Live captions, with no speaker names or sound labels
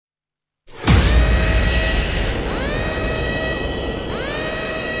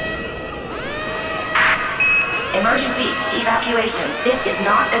evacuation. This is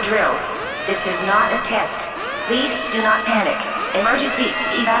not a drill. This is not a test. Please do not panic. Emergency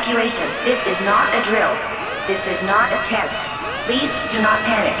evacuation. This is not a drill. This is not a test. Please do not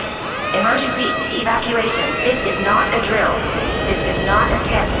panic. Emergency evacuation. This is not a drill. This is not a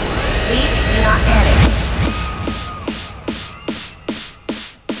test. Please do not panic.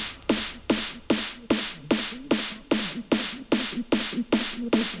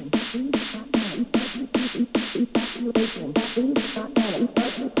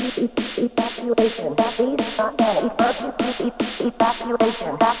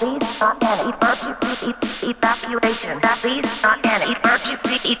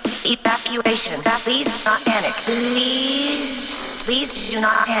 Please do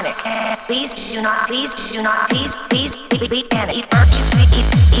not panic. Please do not panic. Emergency evacuation. Please not panic. Emergency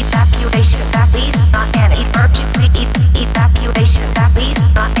evacuation. Please not panic. Emergency evacuation. Please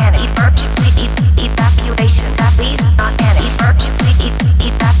not panic. Emergency evacuation. Please not panic. Emergency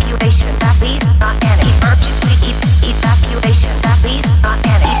evacuation. Please not panic. Emergency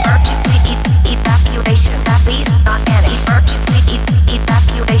evacuation. Please not panic. Emergency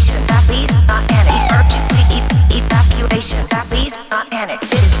evacuation. Please not panic. Emergency evacuation. Please not panic.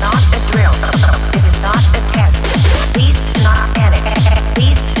 This is not a drill. This is not a test. Please do not panic.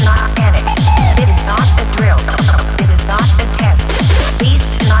 Please do not panic. This is not a drill. This is not a test. Please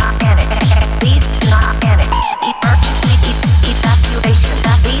do not panic. Please do not panic. Emergency evacuation.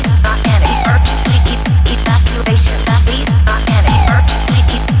 Please not panic. Emergency evacuation. Please not panic. Emergency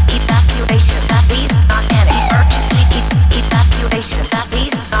evacuation. Please not panic. Emergency evacuation.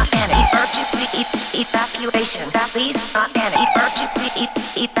 Please not panic. Emergency evacuation. Please not panic. Emergency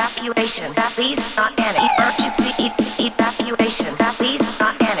evacuation. Please not panic. Emergency evacuation. Please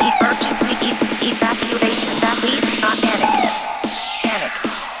not panic. Emergency evacuation. Please not panic. Panic.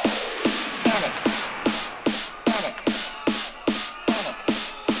 Panic.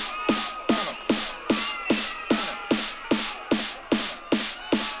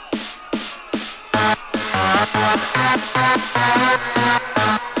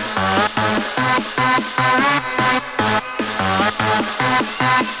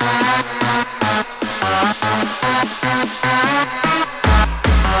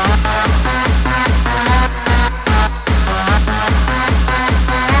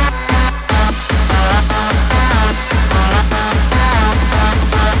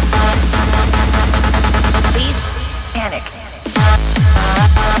 Panic.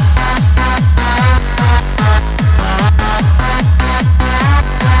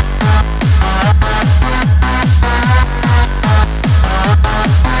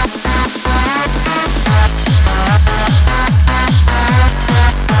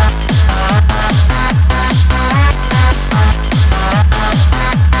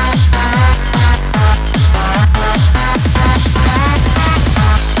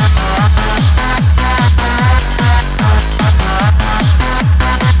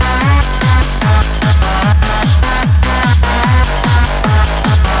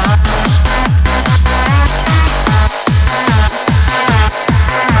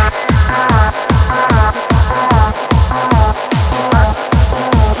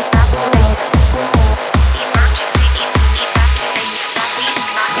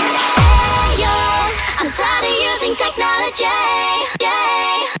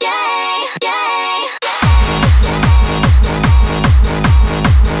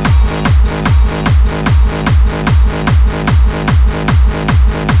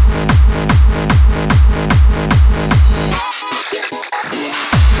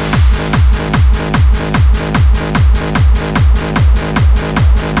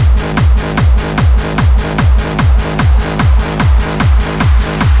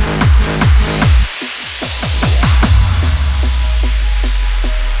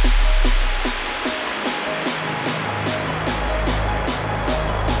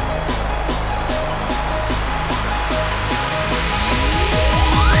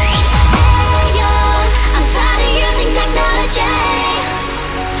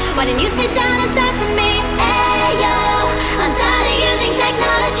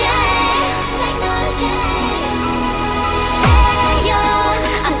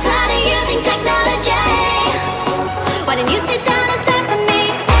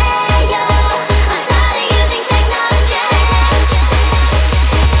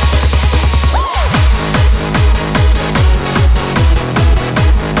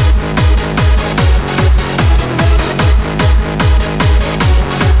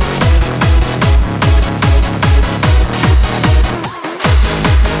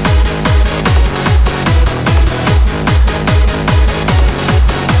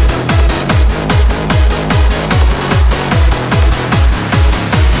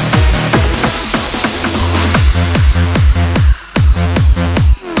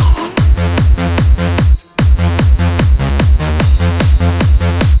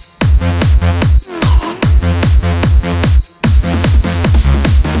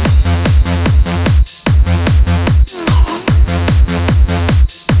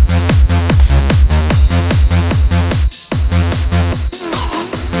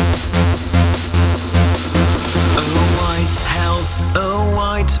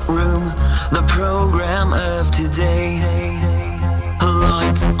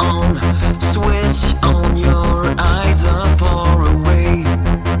 on, switch on, your eyes are far away.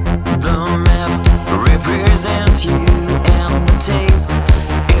 The map represents you and the tape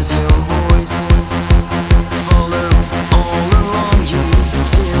is your voice. Follow all along you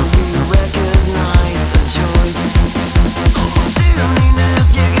till you recognize a choice. Soon enough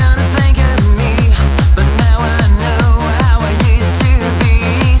you're gonna think of me, but now I know how I used to be.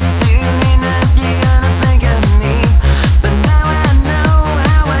 Soon enough you're gonna think of me, but now I know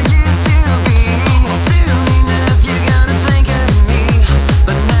how I used to be. Soon enough you're gonna think of me,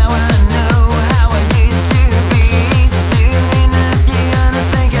 but now I know how I used to be. Soon enough you're gonna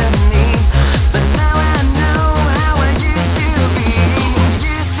think of me, but now I know how I used to be.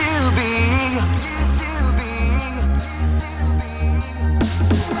 Used to be. Used to be.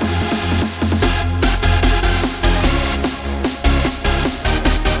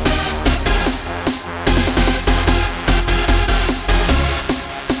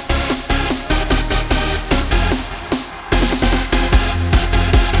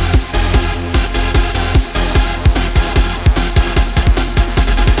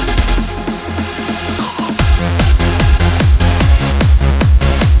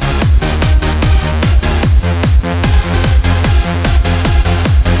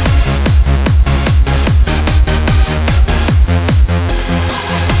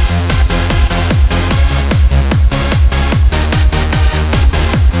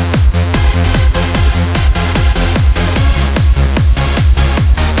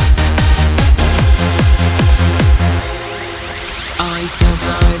 I said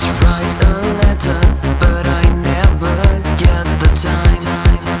I'd write a letter, but I never get the time.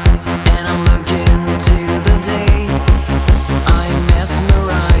 And I'm looking to the day I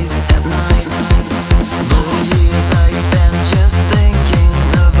mesmerize at night. The years I spent just thinking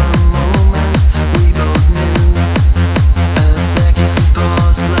of a moment we both knew. A second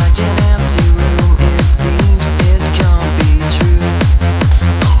paused like an empty room. It seems it can't be true.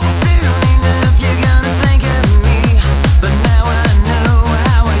 Soon enough you're gonna think of me, but now I know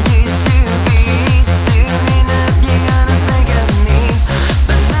how I used to be. Soon enough you're gonna think of me,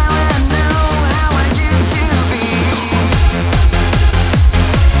 but now I know how I used to be. Soon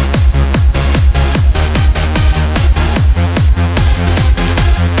enough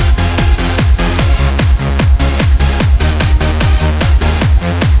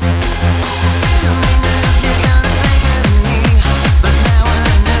you're gonna think of me, but now I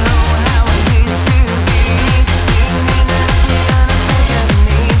know how I used to be. Soon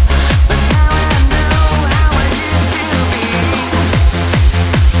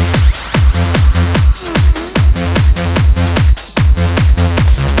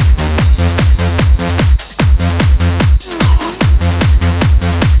you're gonna think of me, but now I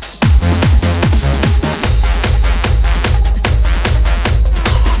know how I used to be.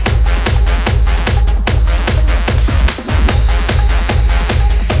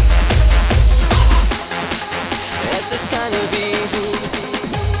 Es ist keine wie du.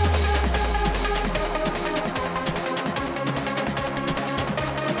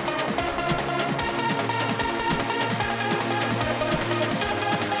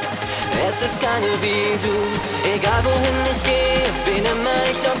 Es ist keine wie du, egal wohin ich gehe, wen immer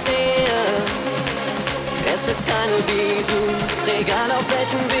ich dort sehe. Es ist keine wie du, egal auf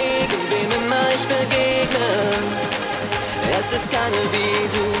welchem Weg, wem immer ich begegne. Es ist keine wie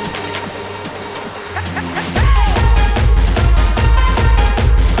du.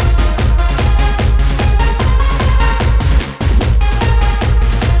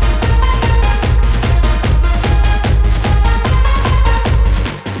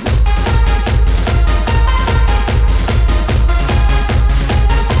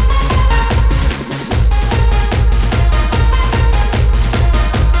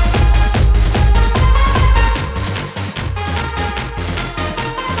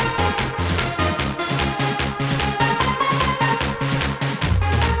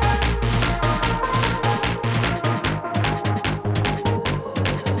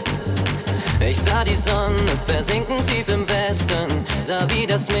 Ich sah die Sonne versinken tief im Westen, sah wie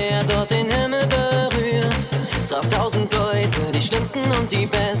das Meer dort den Himmel berührt, traf 1000 Leute, die schlimmsten und die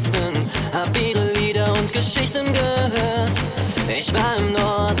besten, hab ihre Lieder und Geschichten gehört. Ich war im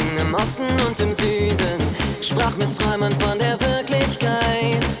Norden, im Osten und im Süden, sprach mit Träumern von der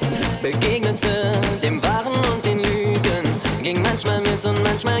Wirklichkeit, begegnete dem Wahren und den Lügen, ging manchmal mit und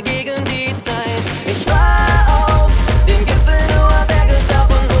manchmal gegen die Zeit. Ich war auf dem Gipfel hoher Berge, sah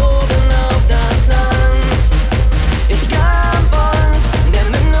von oben auf das Land. Ich kam von der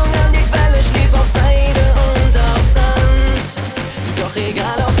Mündung an die Quelle, schlief auf Seide und auf Sand. Doch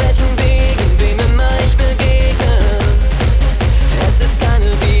egal auf welchen Wegen, wem immer ich begegne, es ist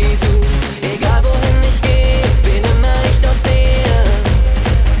keine Wie.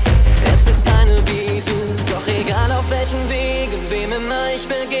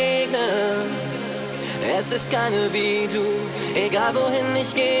 Egal wohin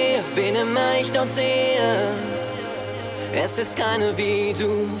ich gehe, wen immer ich dort sehe, es ist keine wie du.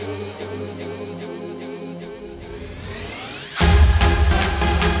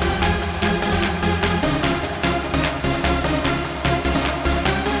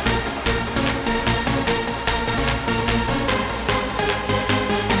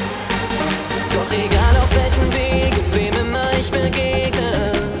 Doch egal auf welchen Wegen, wem immer ich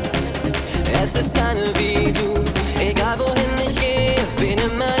begegne, es ist keine wie du. Egal wohin ich gehe, wen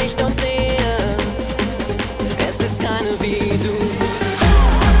immer ich dort sehe, es ist keine wie du.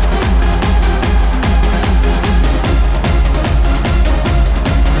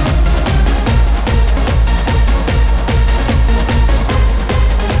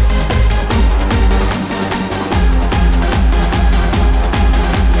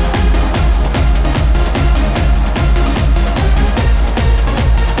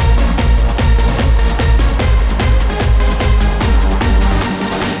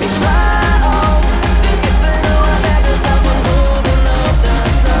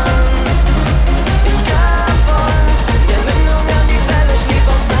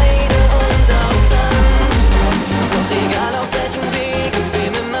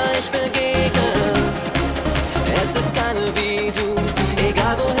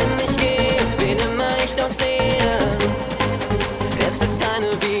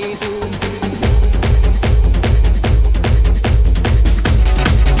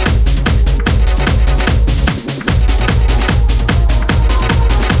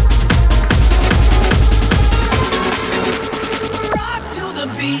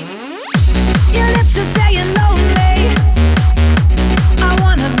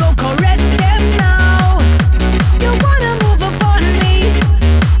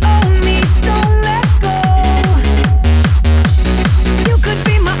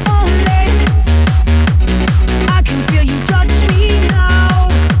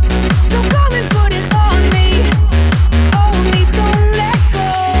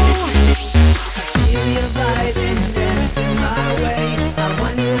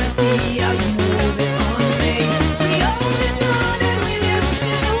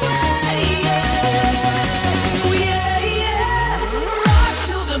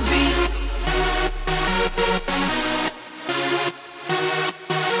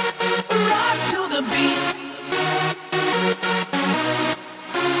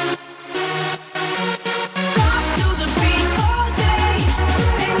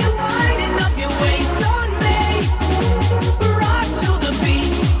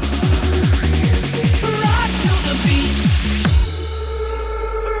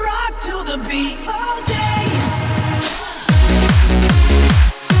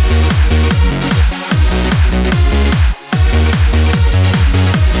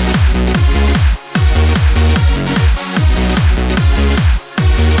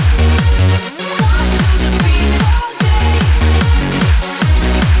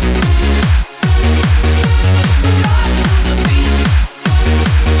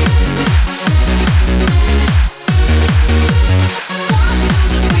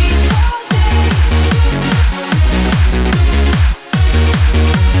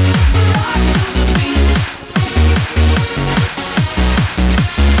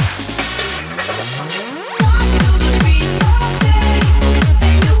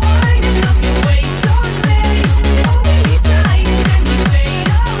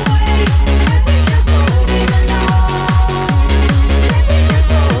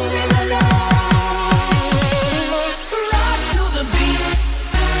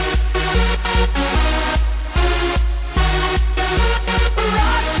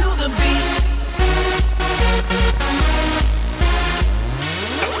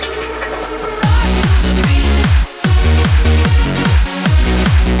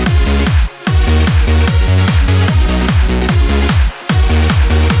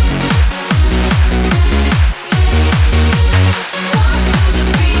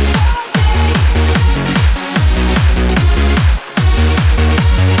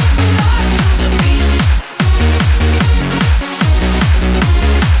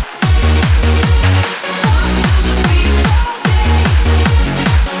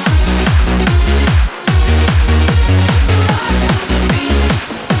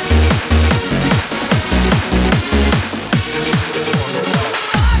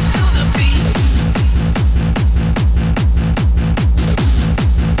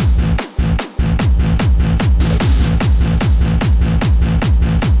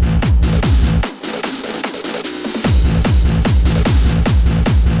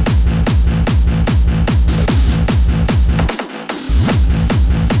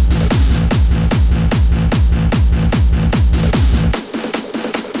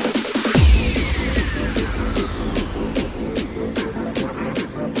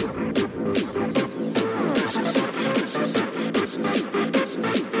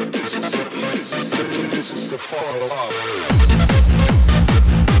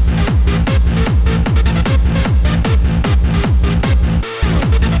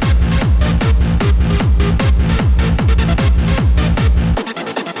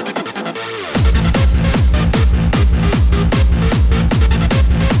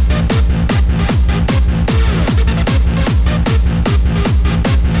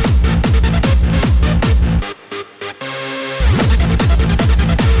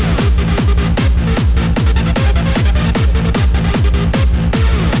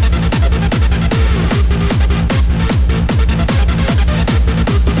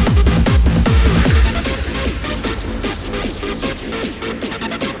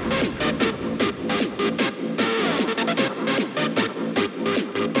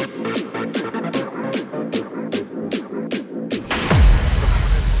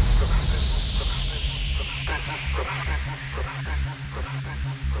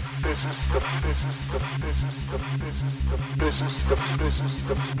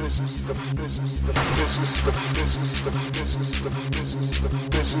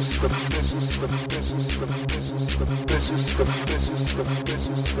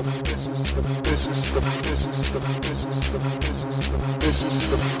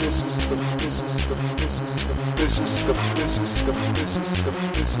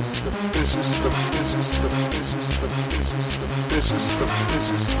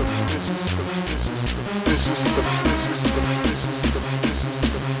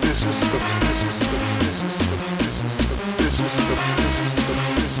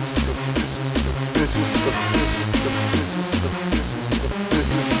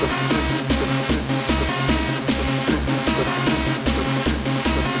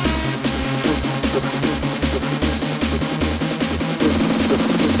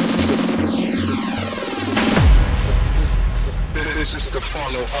 This is the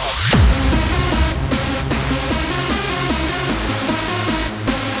follow up.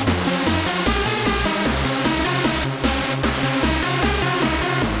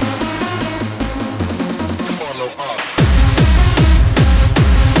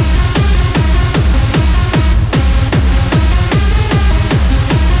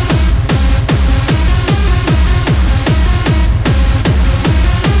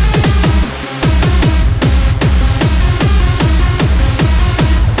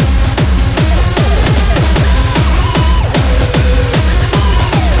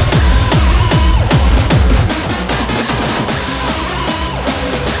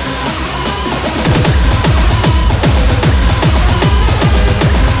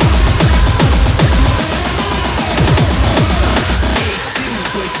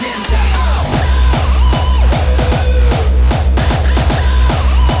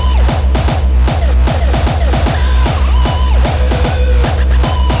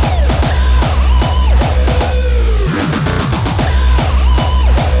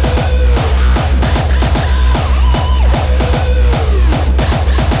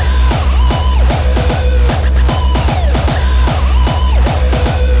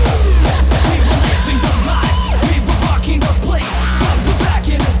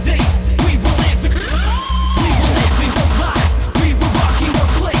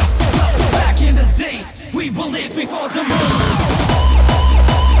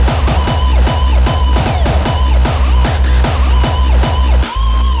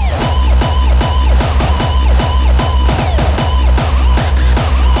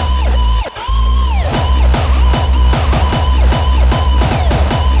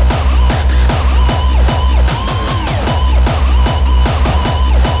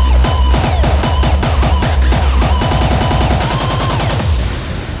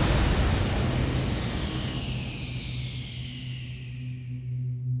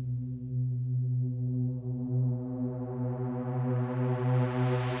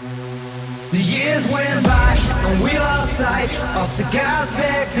 The years went by and we lost sight of the guys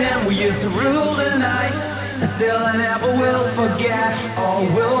back then. We used to rule the night, and still I never will forget or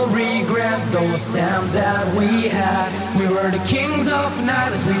will regret those times that we had. We were the kings of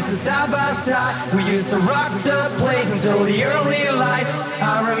night as we stood side by side. We used to rock the place until the early light.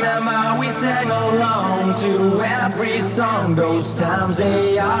 I remember how we sang along to every song. Those times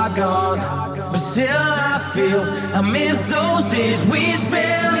they are gone, but still I feel I miss those days we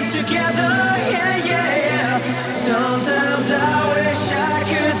spent together. Yeah, yeah, yeah. Sometimes I wish I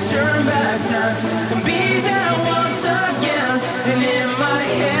could turn back time and be there once again. And in my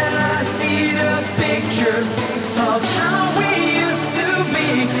head I see the pictures of how we used to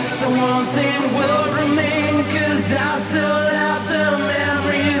be. So one thing will remain, 'cause I still have the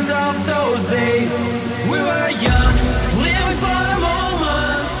memories of those days. We were young, living for the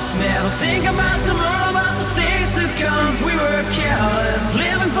moment, never think about tomorrow, about the things to come. We were careless,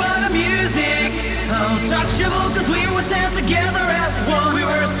 living for the music, untouchable 'cause we were sent together as one. We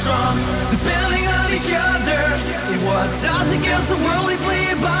were strong, depending on each other. It was us against the world, we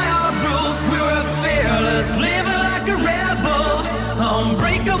played by our rules. We were fearless, living like a rebel,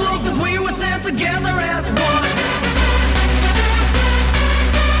 unbreakable 'cause we were sent together as one.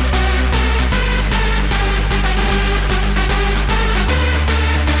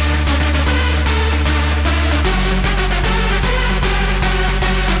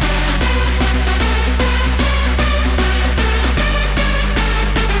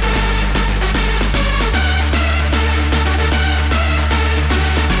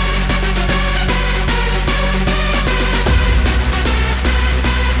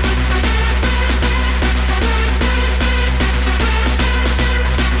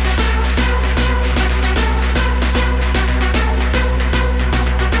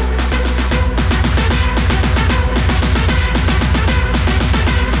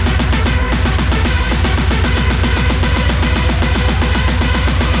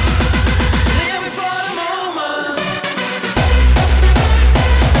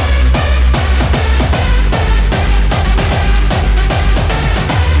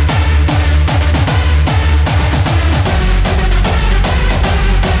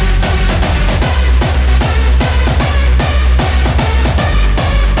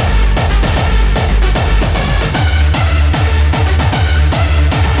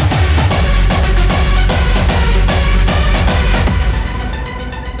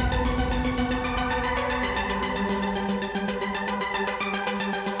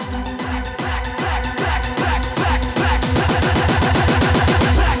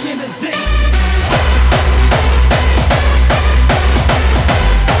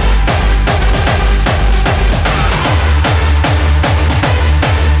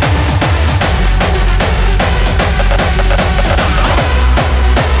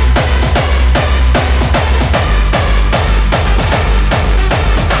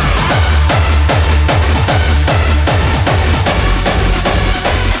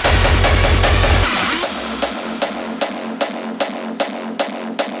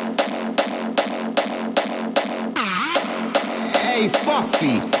 Hey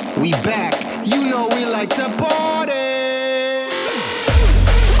Fuffy, we back. You know we like to party.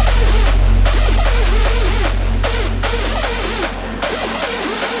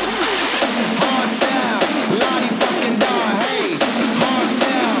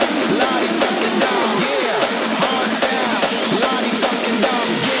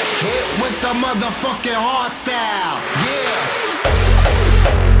 Motherfucking hard style, yeah.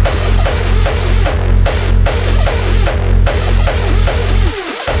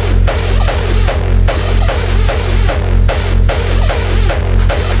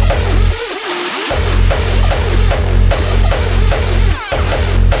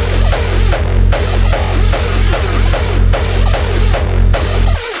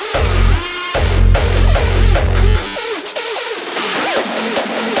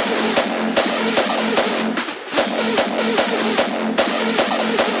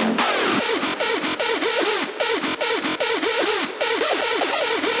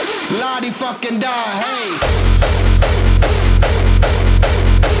 Lottie fucking da, hey.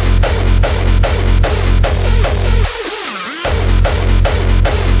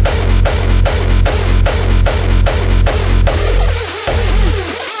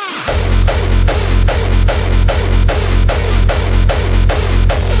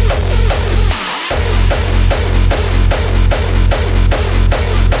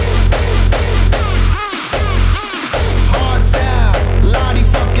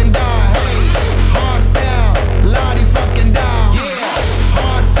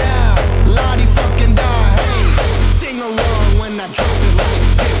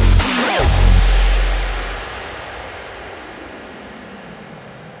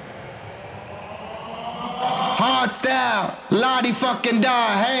 Hard style, Lottie fucking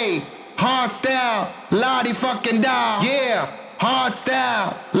da, hey. Hard style, Lottie fucking da, yeah. Hard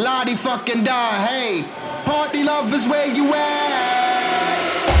style, Lottie fucking da, hey. Party lovers, where you at?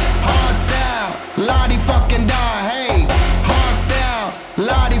 Hard style, Lottie fucking da, hey. Hard style,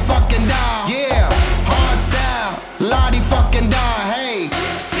 Lottie fucking da, yeah. Hard style, Lottie fucking da, hey.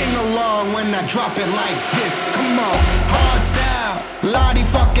 Sing along when I drop it like this, come on. Hard style, Lottie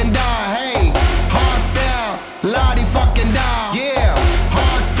fucking da, hey. Hard style, Lottie fucking da, yeah.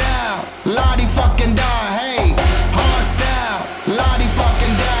 Hard style, Lottie fucking da, hey. Hard style, Lottie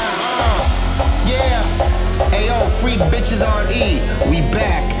fucking da, yeah. Ayo, freak bitches on E, we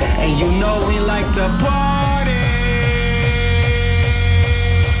back, and you know we like to party.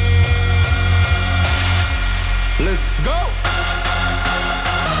 Let's go.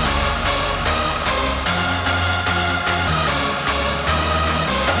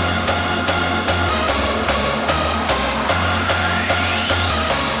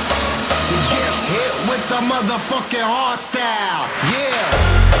 The motherfucking hard style, yeah.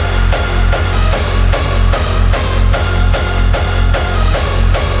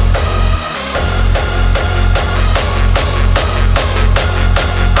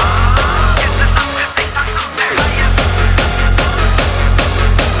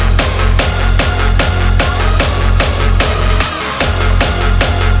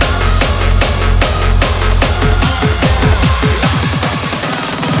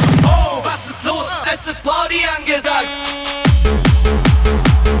 Oh, was ist los? Es ist Party angesagt.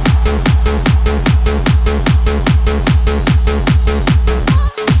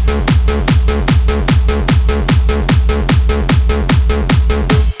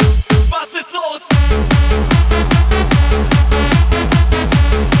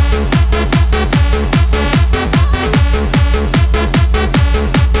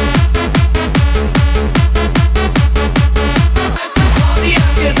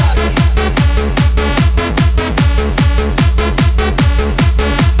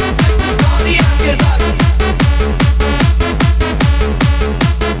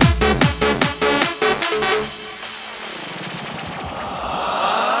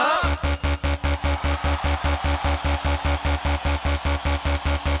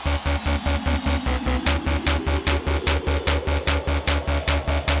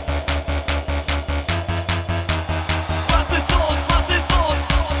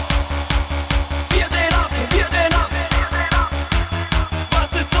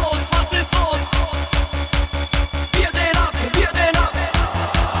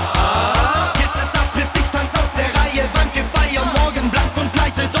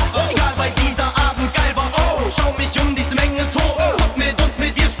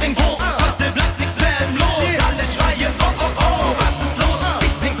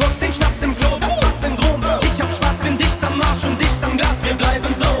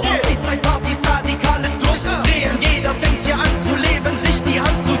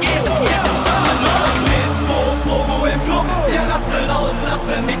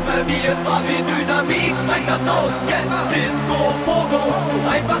 aus, jetzt Disco Pogo.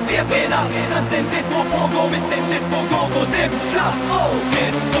 Einfach wir drehen ab, das sind Disco Pogo mit den Disco Gogos im Club. Oh,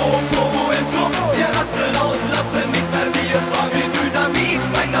 Disco Pogo im Club, wir rasseln aus, lassen nichts mehr wie es war wie Dynamit.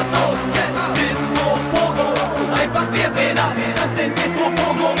 Spreng das aus, jetzt Disco Pogo. Einfach wir drehen ab, das sind Disco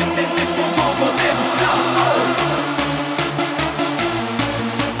Pogo mit den Disco Gogos im Club. Oh.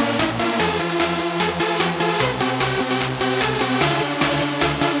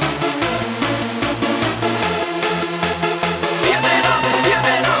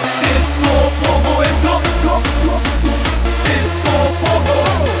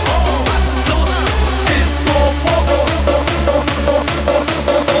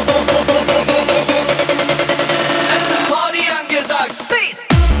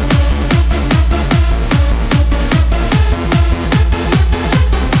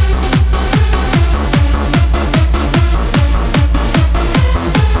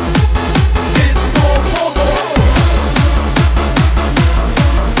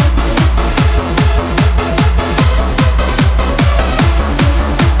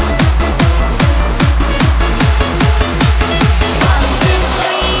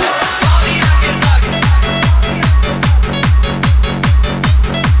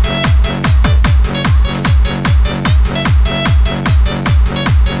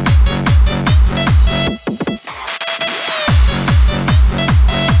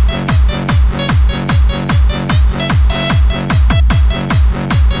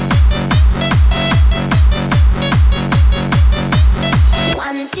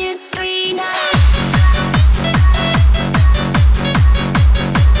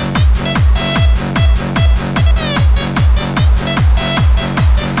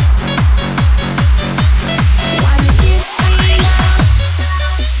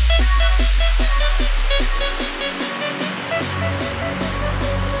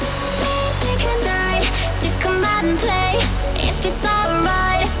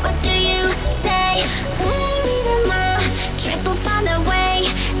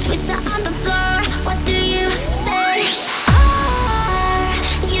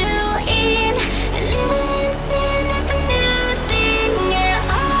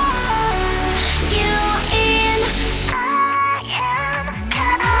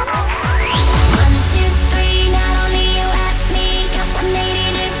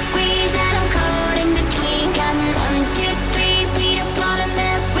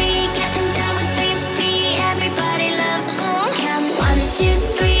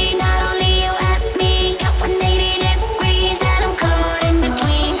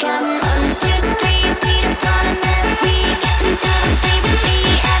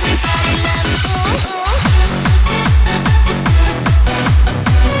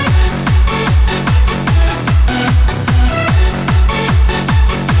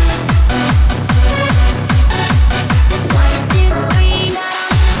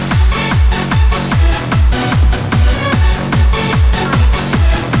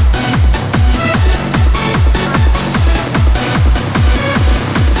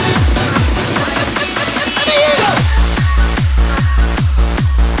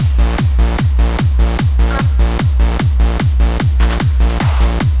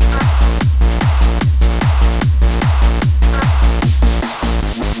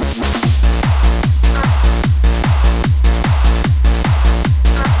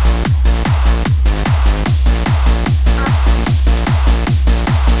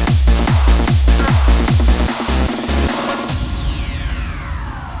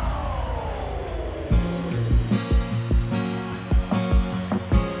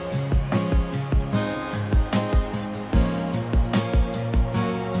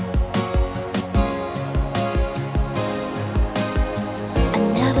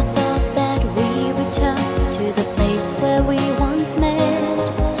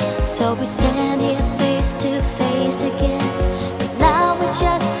 So we stand here face to face again, but now we're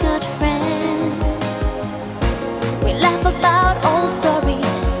just good friends. We laugh about old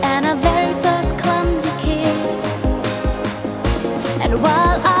stories and our very first clumsy kiss. And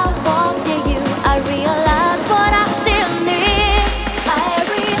while I walk near you, I realize what I still miss. I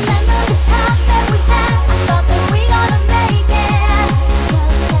remember the times that we had. I thought that we gonna make it.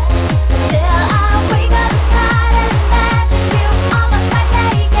 Still I wake up tired and imagine you almost like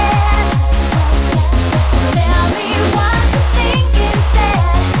naked. Tell me why.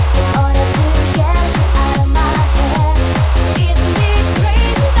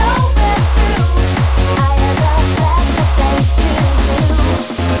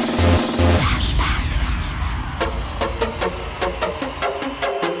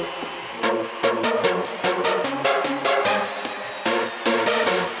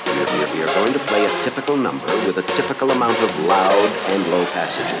 typical number with a typical amount of loud and low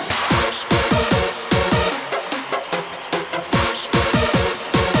passages.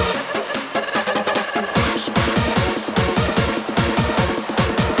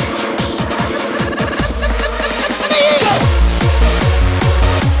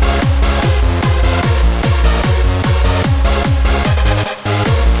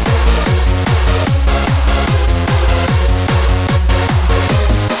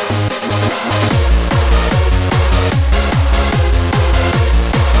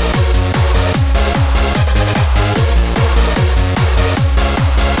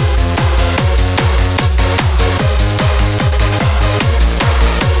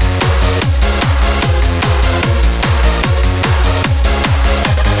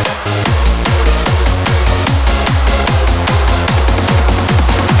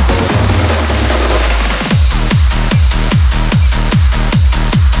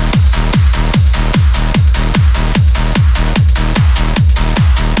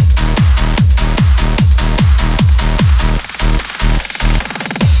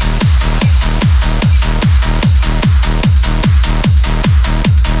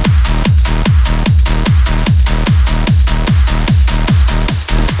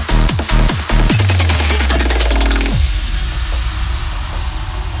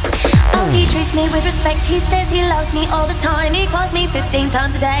 He says he loves me all the time. He calls me 15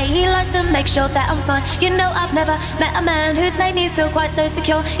 times a day. He likes to make sure that I'm fine. You know, I've never met a man who's made me feel quite so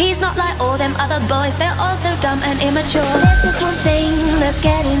secure. He's not like all them other boys, they're all so dumb and immature. There's just one thing that's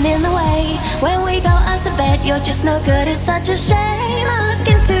getting in the way. When we go out to bed, you're just no good, it's such a shame. I look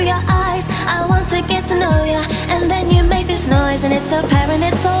into your eyes, I want to get to know you, and then you make this noise and it's apparent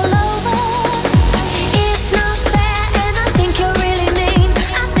it's all over. It's not fair and I think you're really mean.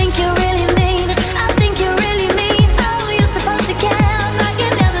 I think you're really mean. I think you're really mean. Oh, you're supposed to care, but you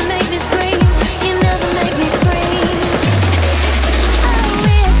never make me scream. You never make me scream. Oh,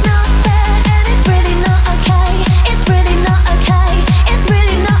 it's not fair and it's really not okay. It's really not okay. It's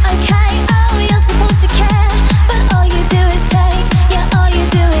really not okay. Oh, you're supposed to care, but all you do is take. Yeah, all you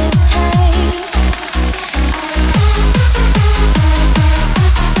do is take.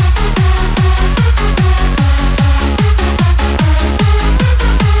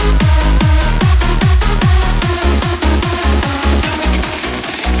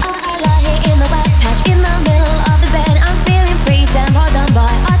 I lie here in the wet patch, in the middle of the bed. I'm feeling pretty damn hard done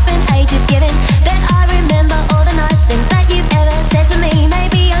by. I spent ages giving, then I remember all the nice things that you've ever said to me.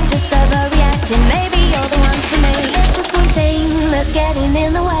 Maybe I'm just overreacting, maybe you're the one for me. It's just one thing that's getting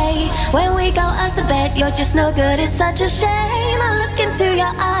in the way. When we go out to bed, you're just no good, it's such a shame. I look into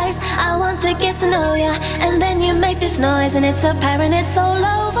your eyes, I want to get to know you, and then you make this noise and it's apparent it's all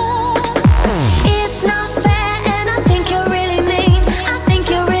over. It's not fair and I think you're really mean. I think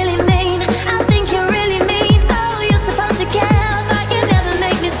you're really mean. I think you're really mean. Oh, you're supposed to care, but you never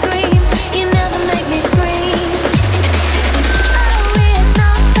make me scream. You never make me scream. Oh, it's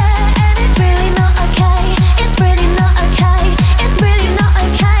not fair and it's really not okay. It's really not okay. It's really not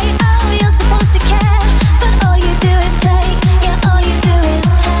okay. Oh, you're supposed to care, but all you do is take. Yeah, all you do is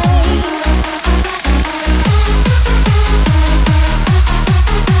take.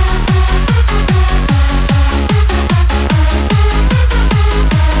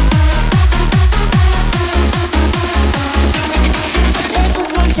 There's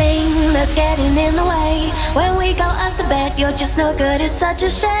just one thing that's getting in the way. When we go out to bed, you're just no good, it's such a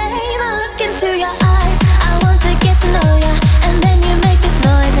shame. I look into your eyes, I want to get to know you, and then you make this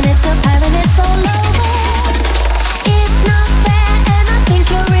noise and it's apparent it's all over. It's not fair and I think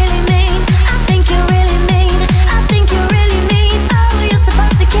you're really mean. I think you're really mean. I think you're really mean. Oh, you're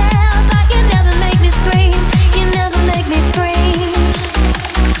supposed to care, but you never make me scream. You never make me scream.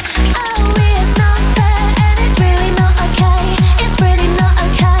 Oh, it's not fair and it's really not okay. It's really not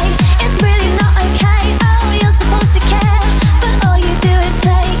okay. It's really not okay. Oh, you're supposed to care, but all you do is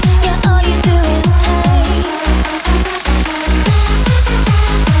take. Yeah, all you do is take.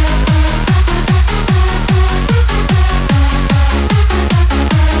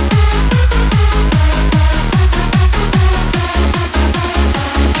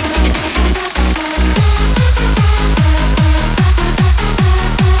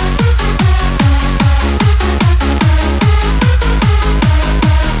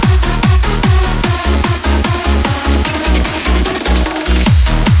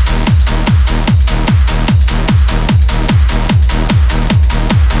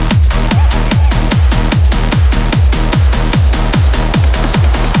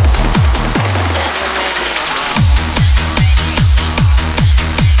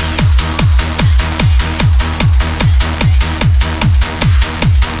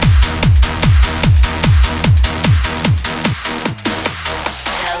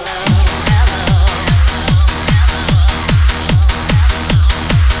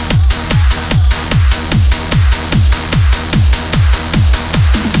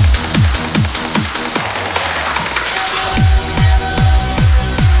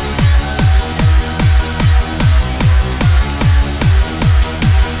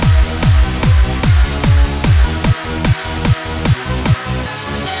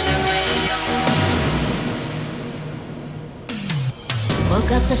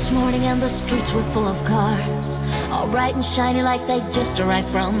 morning and the streets were full of cars, all bright and shiny like they just arrived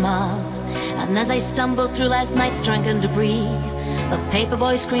from Mars. And as I stumbled through last night's drunken debris, the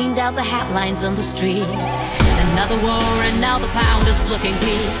paperboy screamed out the headlines on the street. Another war and now the pound is looking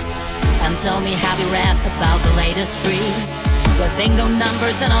weak. And tell me, have you read about the latest free? Where bingo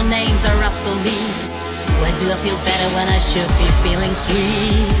numbers and our names are obsolete. Where do I feel better when I should be feeling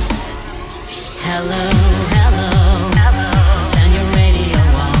sweet? Hello, hello, turn your radio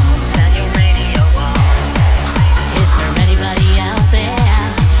on. Is there anybody out there?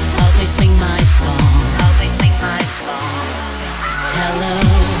 Help me sing my song. Hello,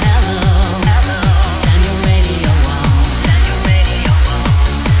 hello, turn your radio on.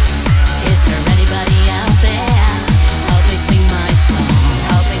 Is there anybody out there? Help me sing my song.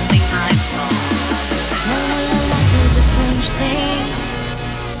 Life is a strange thing.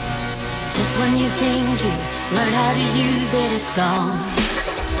 Just when you think you learn how to use it, it's gone.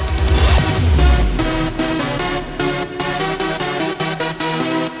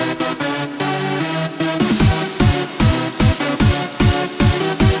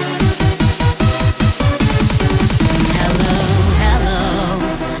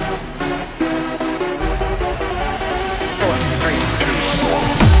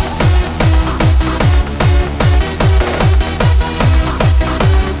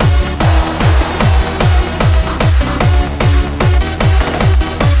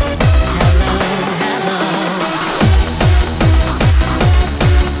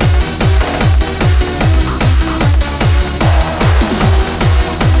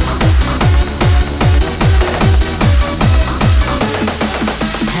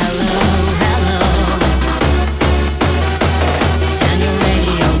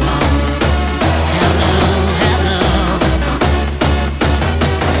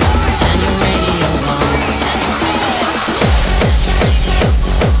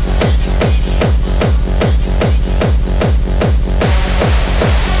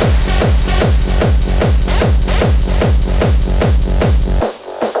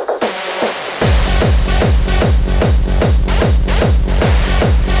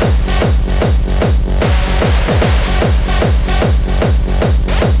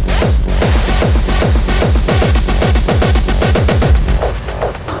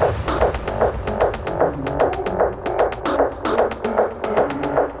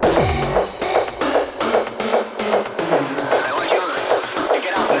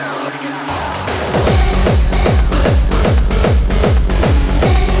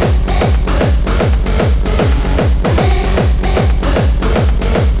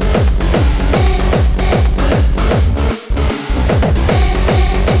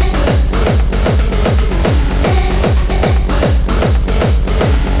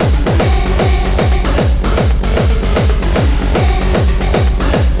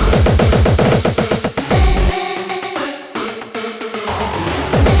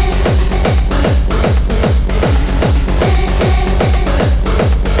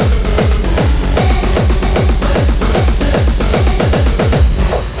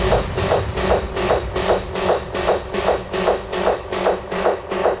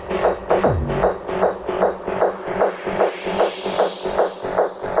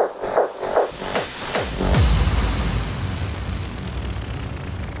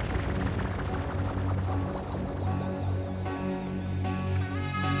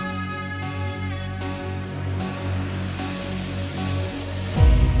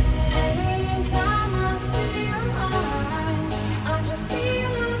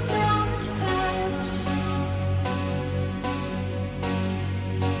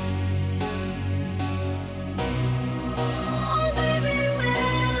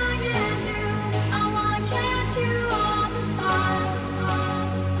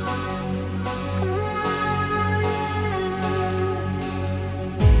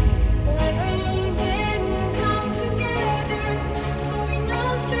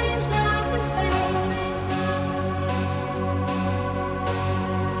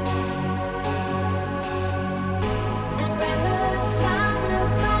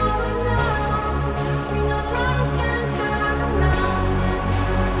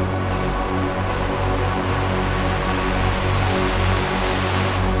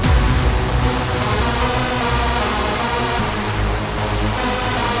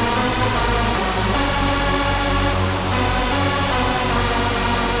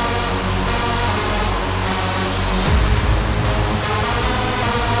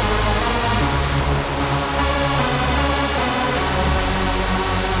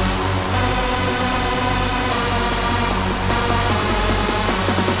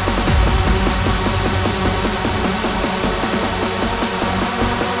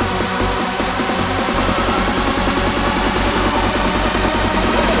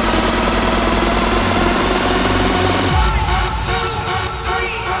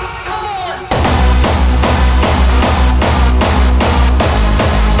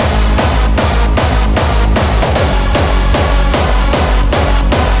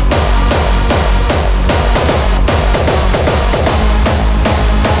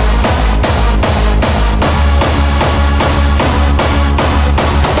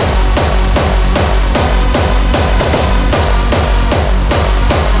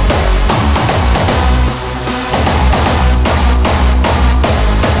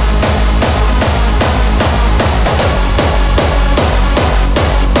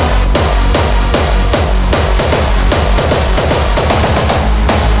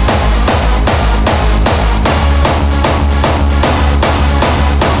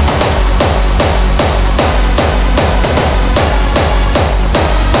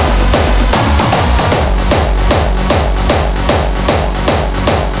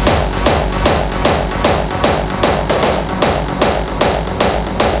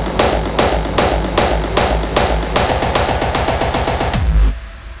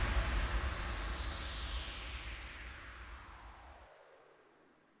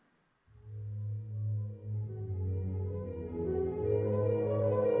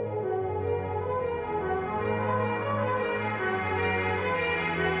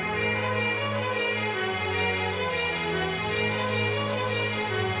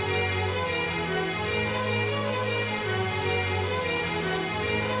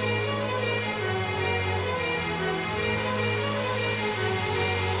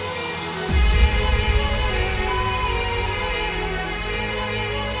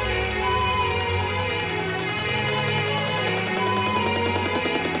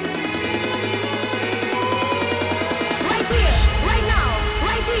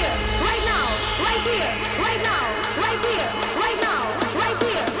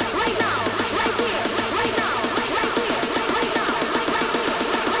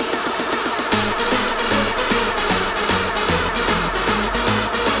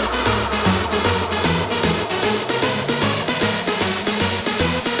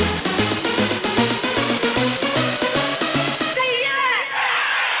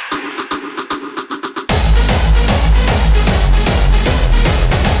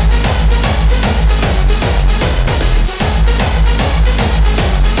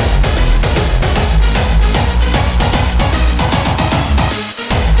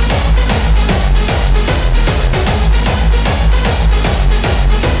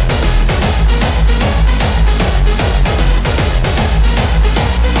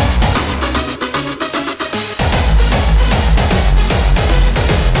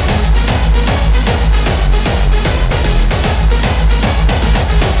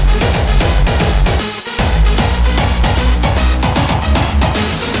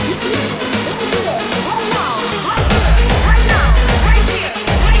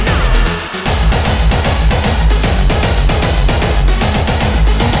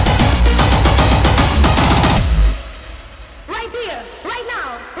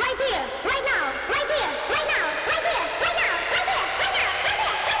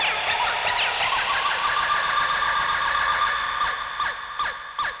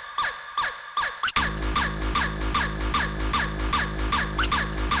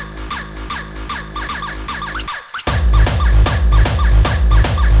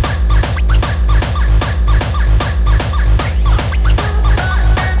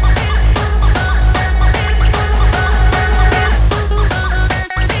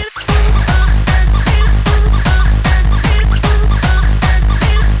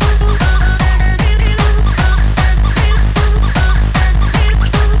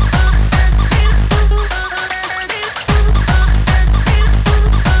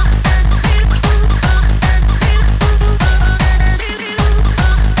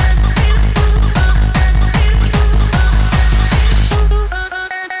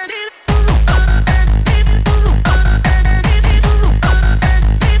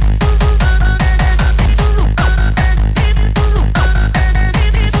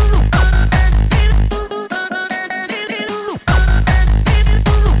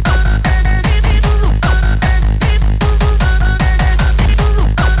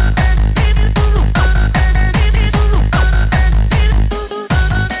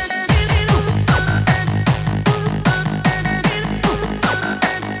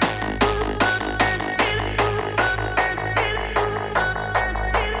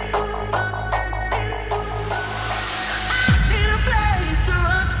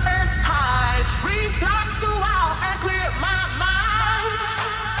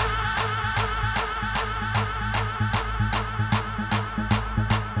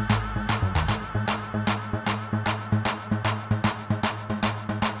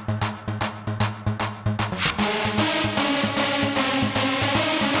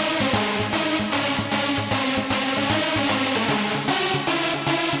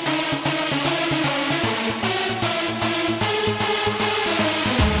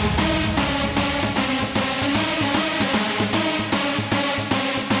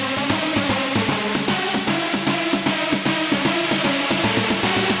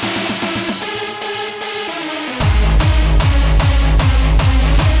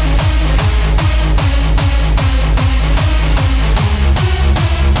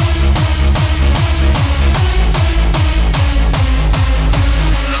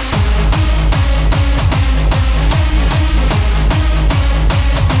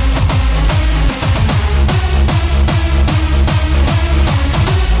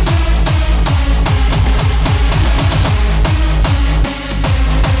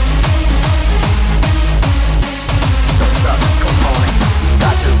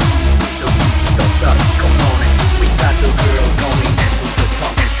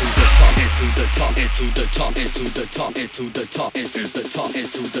 to the top, and to the top, and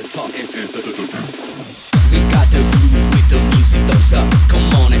to the top, and to the top. We got the groove with the music, don't stop. Come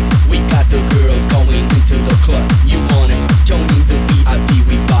on it. We got the girls going into the club. You want it? Joining the VIP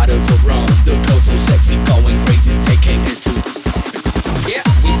with bottles of rum. The girls so sexy, going crazy, taking it to. Yeah,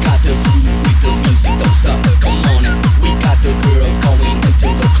 we got the groove with the music, don't stop. Come on it. We got the girls going into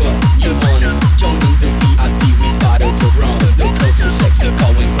the club. You want it? Joining the VIP with bottles of rum. The girls so sexy,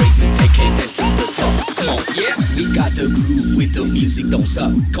 going crazy, taking it to the top. Come on, yeah. We got the groove with the music, don't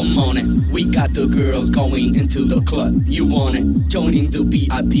stop. Come on it. We got the girls going into the club. You want it? Joining the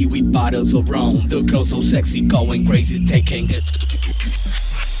VIP with bottles of rum. The girls so sexy, going crazy, taking it.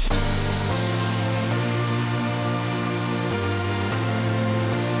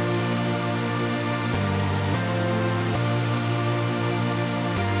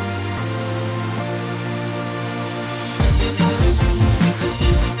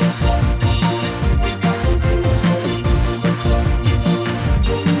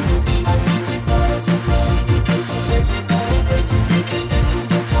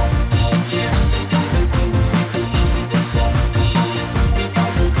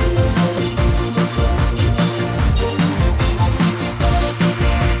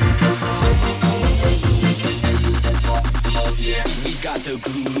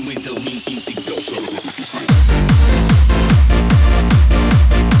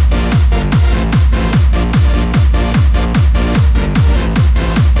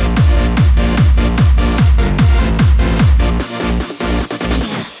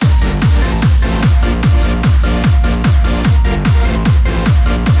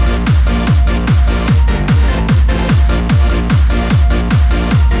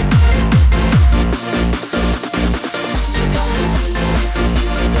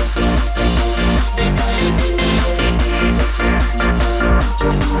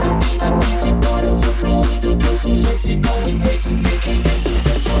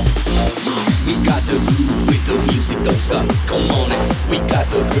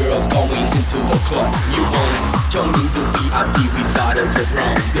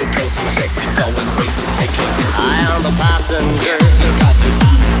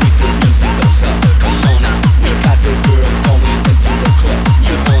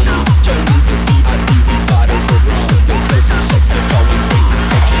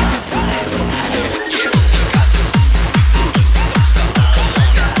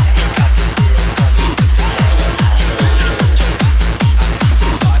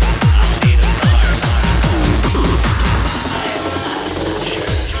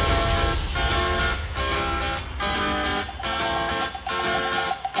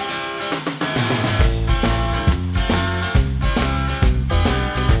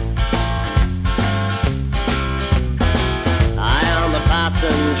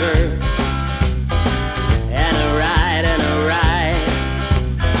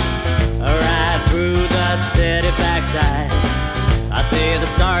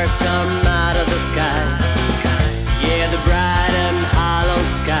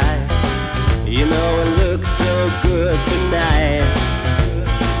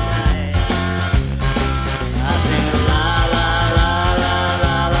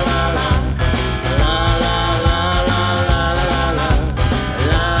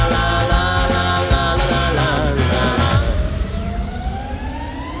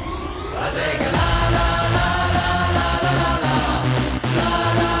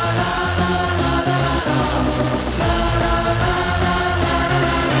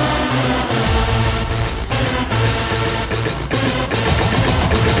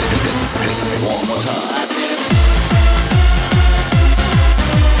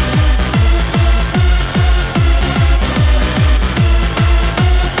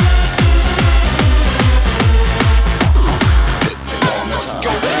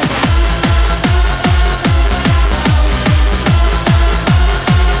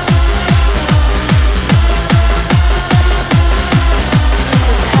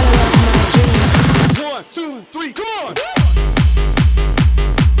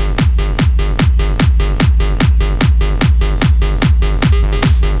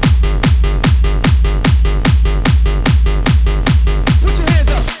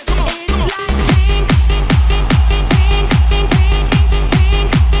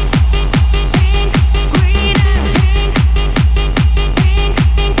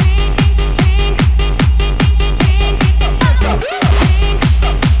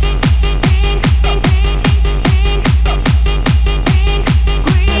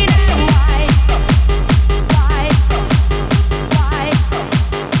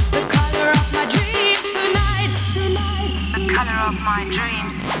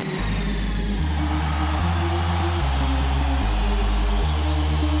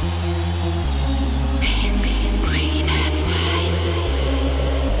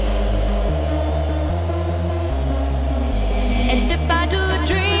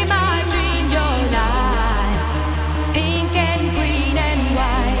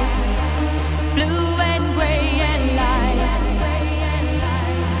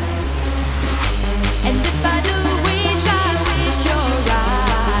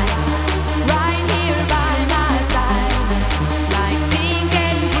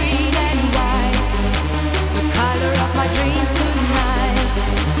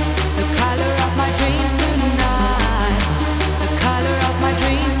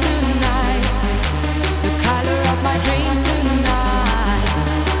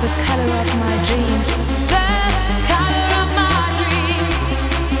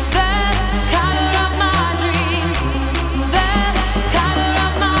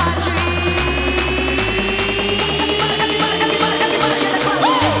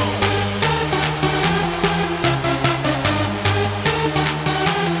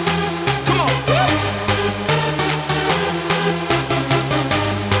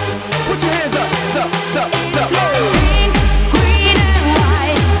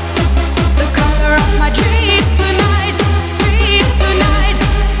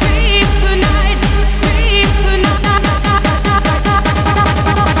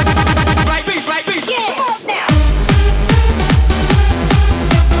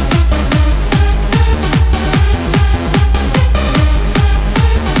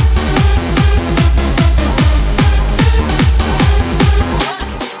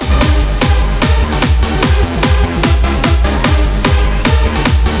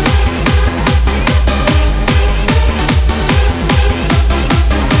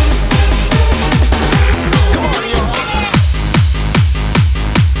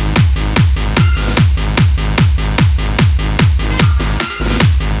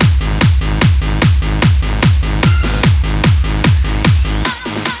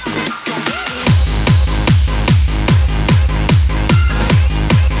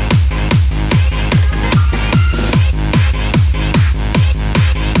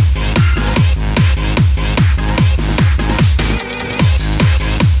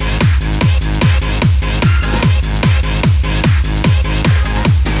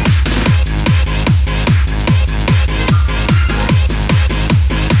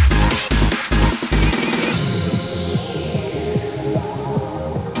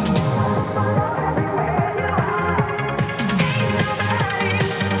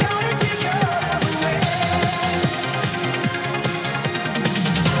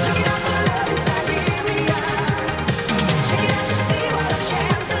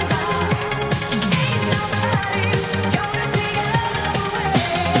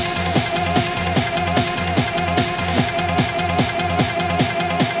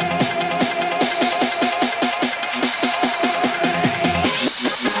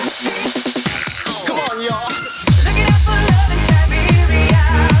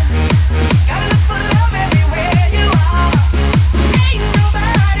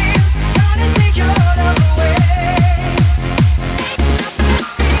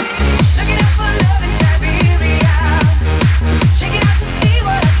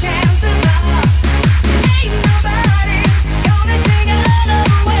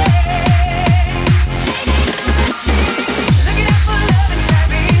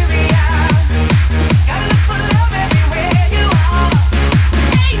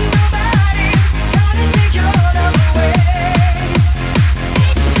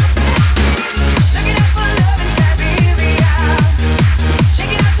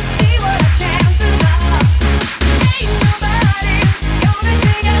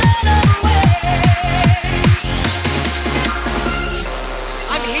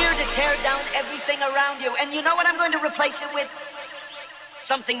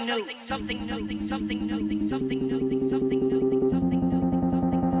 Something new, something new, something new, something new, something new.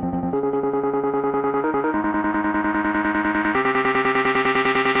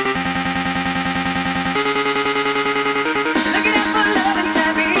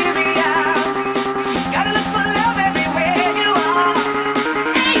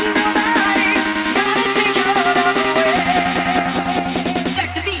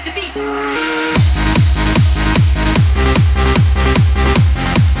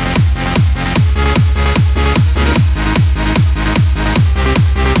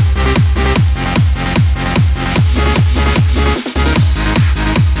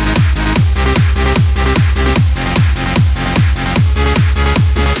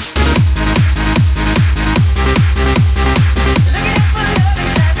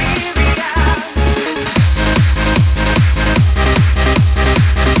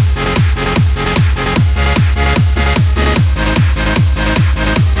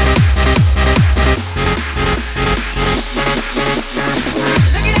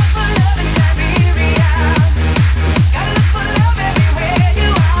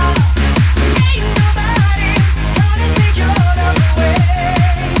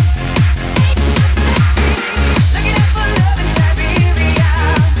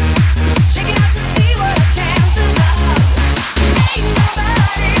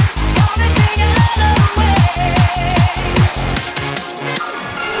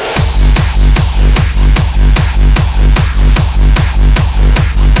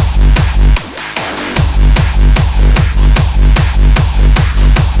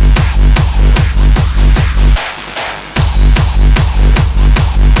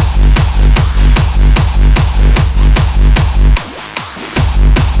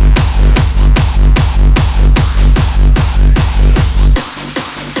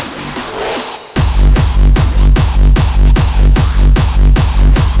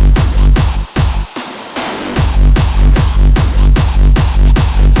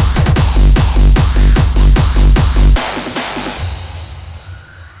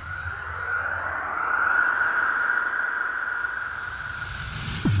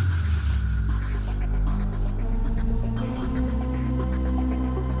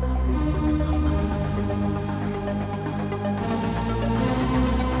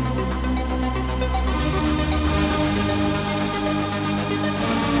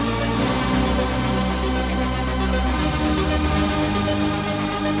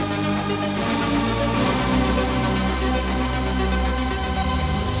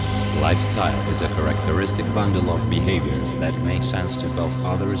 Lifestyle is a characteristic bundle of behaviors that make sense to both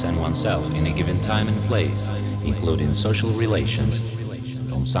others and oneself in a given time and place, including social relations,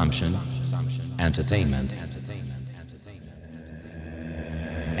 consumption, entertainment,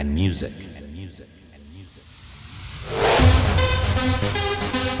 and music.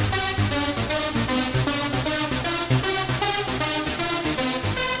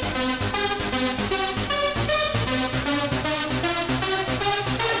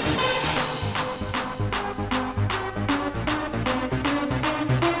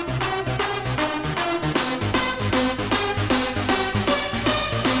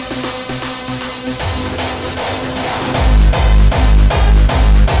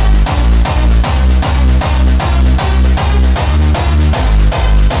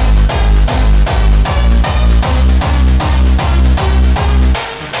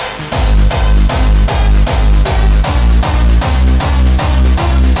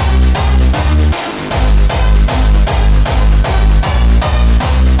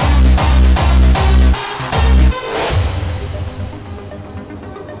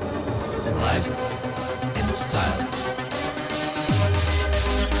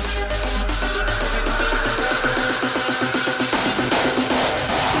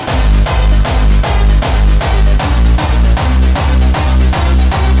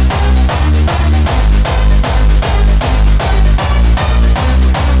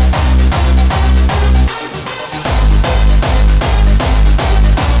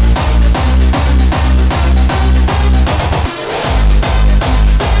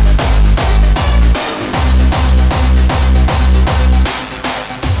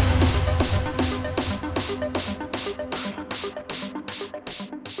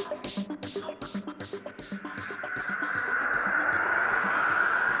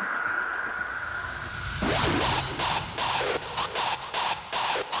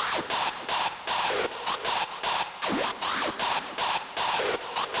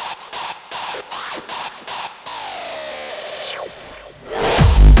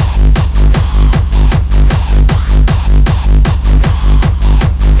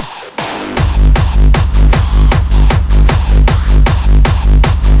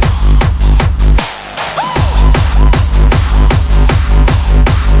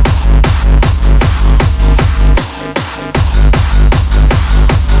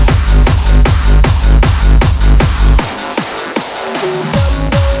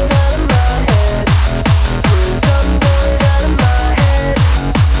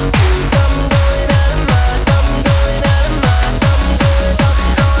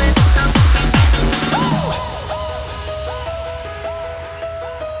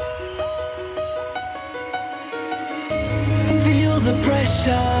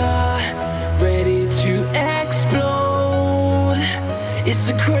 It's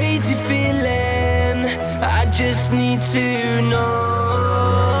a crazy feeling, I just need to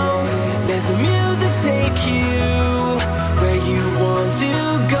know. Let the music take you where you want to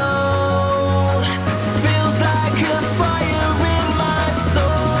go. Feels like a fire in my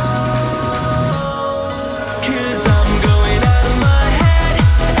soul. 'Cause I'm going out of my head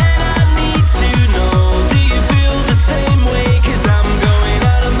and I need to know. Do you feel the same way? 'Cause I'm going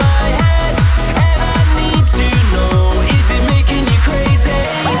out of my head and I need to know. Is it making you crazy?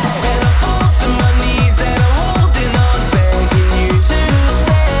 And I fall to my knees and I'm holding on, begging you to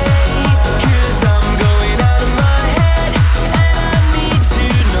stay. 'Cause I'm going out of my head and I need to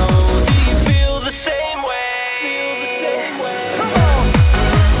know. Do you feel the same way? Come on.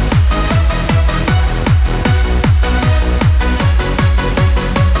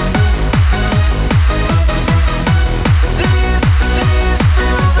 Do you feel the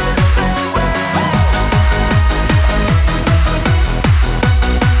same way?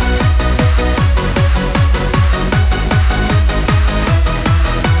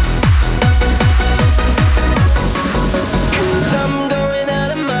 Cause I'm going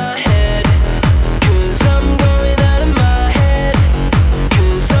out of my head. Cause I'm going out of my head.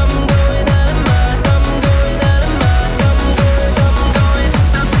 Cause I'm going out of my, I'm going out of my, I'm going.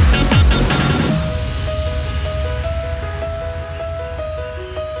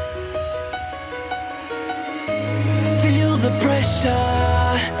 Feel the pressure,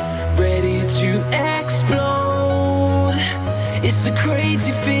 ready to explode. It's a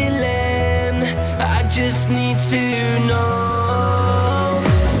crazy feeling, I just need to know.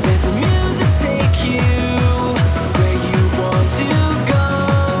 Let the music take you where you want to go.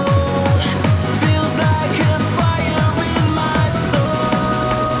 Feels like a fire in my soul.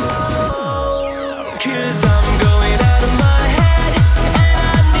 'Cause I'm going out of my head and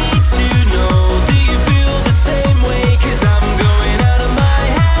I need to know. Do you feel the same way? 'Cause I'm going out of my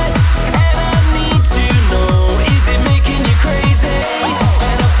head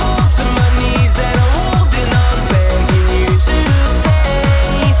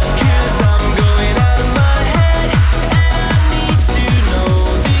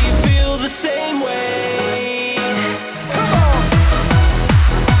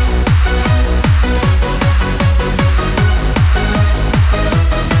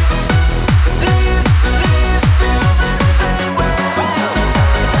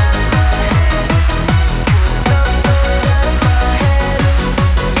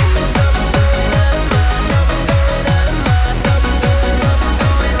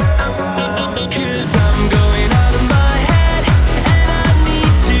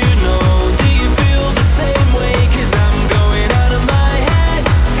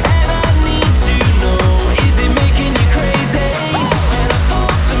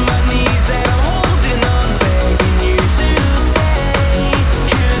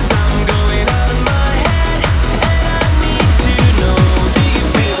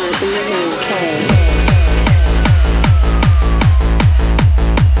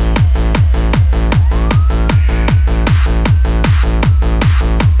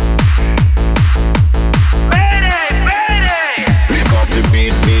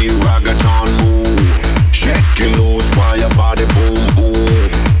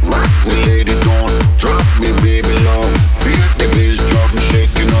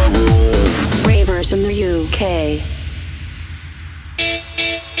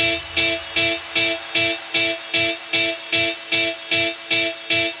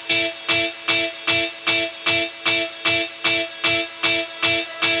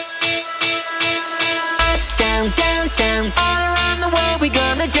Uptown, downtown, all around the world we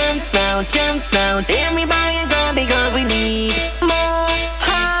gonna jump round, jump round. Everybody gone because we need more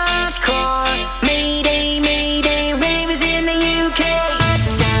hardcore. Mayday, mayday, ravers in the UK.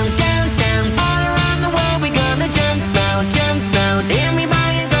 Uptown, downtown, all around the world we gonna jump round, jump round.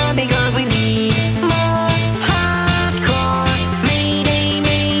 Everybody gone because we need more hardcore. Mayday,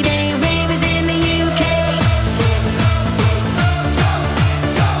 mayday, ravers in the UK.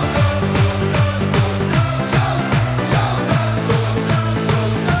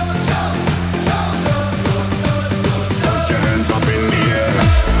 Put your hands up in the air.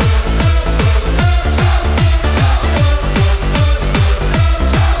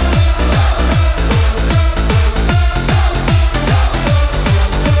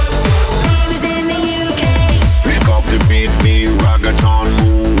 Ravers in the UK. Pick up the beat, me reggaeton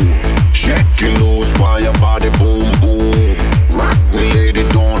move. Shake it loose while your body boom boom. Rock me, lady,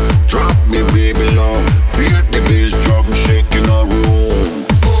 don't drop me, baby love. Feel the bass drum shaking the room.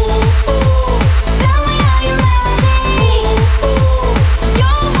 Tell me are you ready?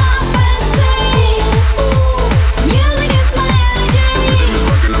 You're my fantasy. Music is my energy. Rhythm is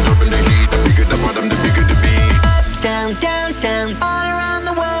rocking, I'm dropping the heat. The bigger the bottom, the bigger the beat. Uptown, downtown, all around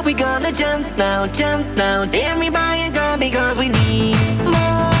the world we gonna jump round, jump round. Everybody gone because we need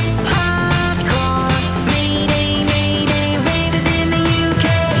more hardcore. Mayday, mayday, ravers in the UK.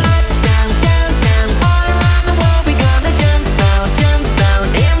 Uptown, downtown, all around the world we gonna jump round, jump round.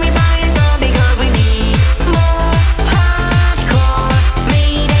 Everybody gone because we need more hardcore.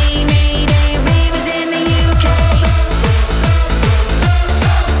 Mayday, mayday, ravers in the UK.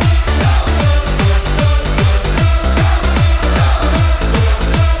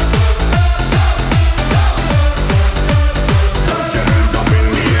 Put your hands up in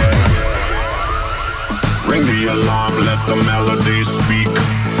the air. Ring the alarm, let the melody speak.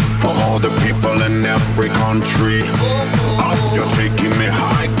 For all the people in every country. Up, you're taking me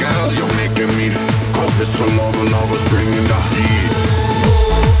high, girl, you're making me. Cause Mr. Lover, lover's bringing the heat.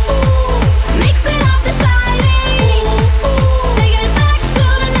 Mixing up the styling. Take it back to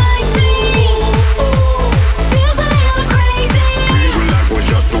the 90s. Feels a little crazy. People like we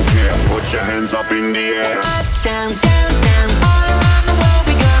just don't care. Put your hands up in the air. Uptown, downtown, all around the world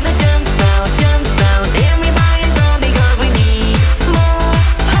we gonna jump round, jump round. Everybody gone because we need more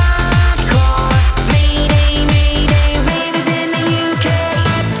hardcore. Mayday, mayday, ravers in the UK.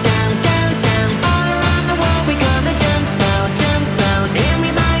 Uptown, downtown, all around the world we gonna jump round, jump round.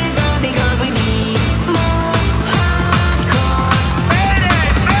 Everybody gone because we need more hardcore.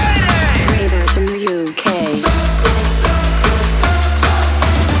 Raiders in the UK.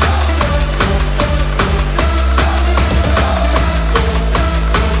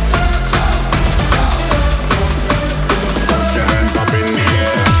 Put your hands up in the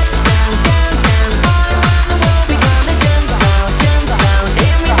air. Uptown, downtown, all around the world we gonna jump round, jump round.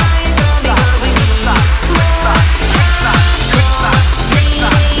 Everybody gone because we need more hardcore.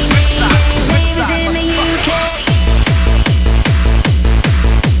 Mayday, mayday, ravers in the UK.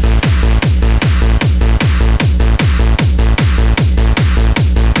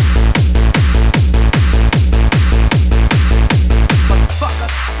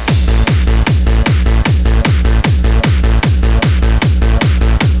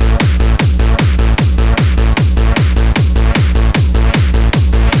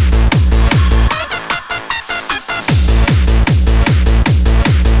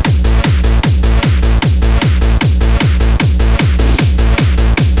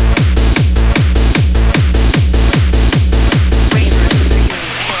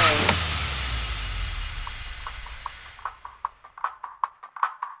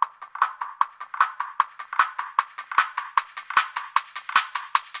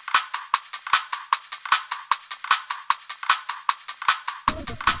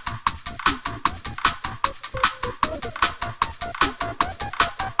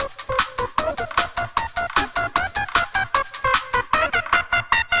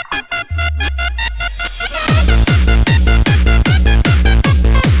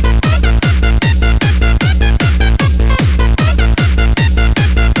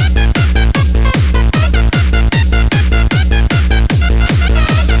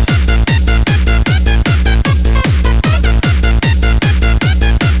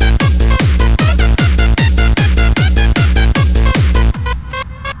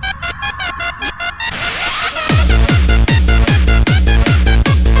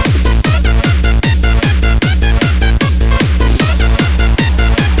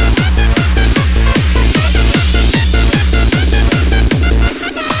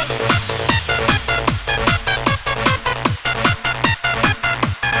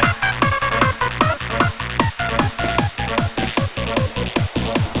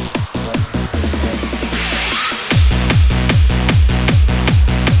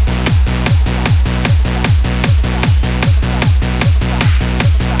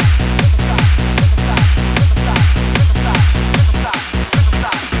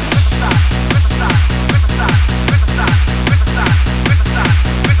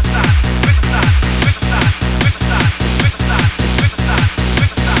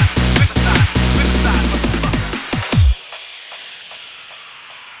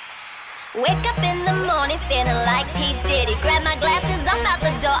 feeling like P. Diddy. Grab my glasses, I'm out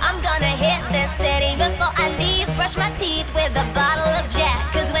the door, I'm gonna hit this city. Before I leave, brush my teeth with a bottle of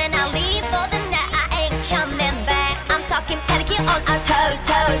Jack. Cause when I leave for the night, I ain't coming back. I'm talking pedicure on our toes,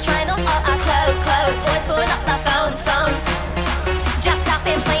 trying on all our clothes. Boys pulling up our phones. Drop top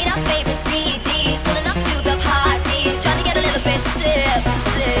and playing our favorite CDs. Pulling up to the parties, trying to get a little bit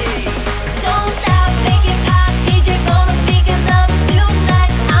tipsy. Don't stop, make it pop, DJ blow my speakers up tonight.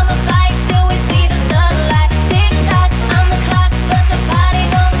 I'ma fight till we see the sunlight. Tick tock on the clock, but the party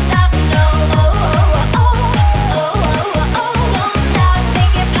won't stop. No, don't stop,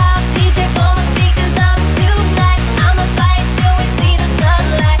 make it pop, DJ blow my speakers up tonight. I'ma fight till we see the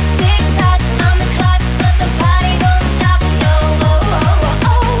sunlight. Tick tock on the clock, but the party won't stop. No,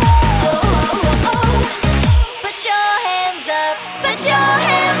 put your hands up, put your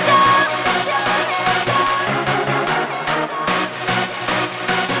hands up.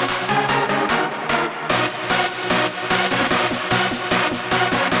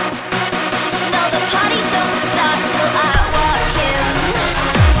 No, the party don't stop till I walk in.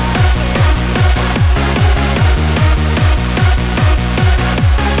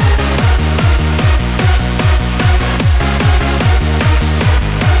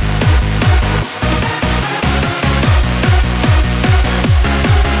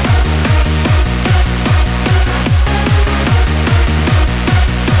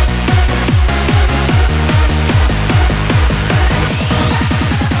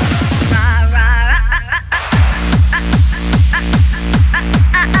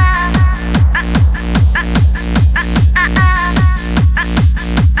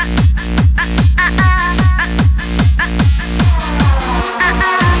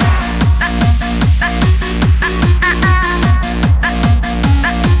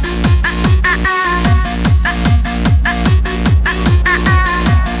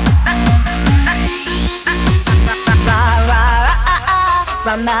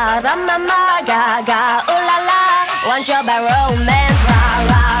 Rama, gaga, ooh la la. Want your bad romance,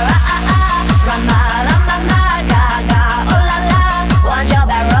 Rama, gaga, ooh la la. Want your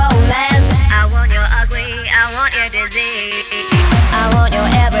bad romance. I want your ugly, I want your disease. I want your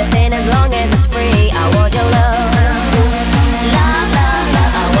everything as long as it's free. I want your love, love.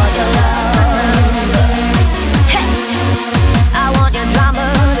 I want your love. Hey. I want your drama,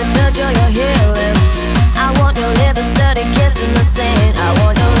 the touch of your healing. I want your liver steady kissing the sand. I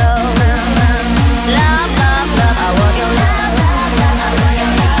want your love, love. I want your love.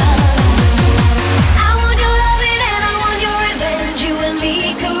 I want your loving and I want your revenge. You and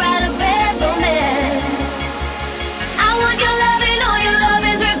me could write a bad romance. I want your loving, all your love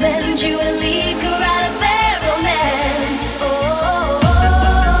is revenge. You and me could write a bad romance.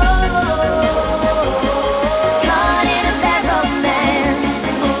 Caught in a bad romance.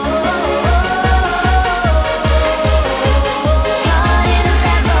 Caught in a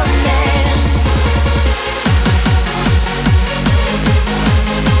bad romance.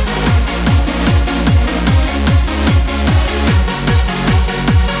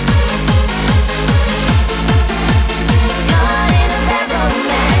 Caught in a bad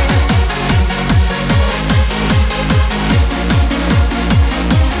romance.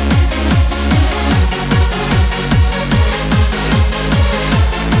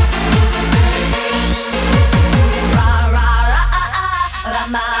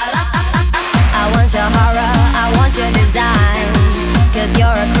 I want your horror, I want your design. Cause you're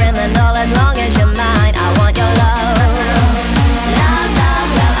a criminal as long as you're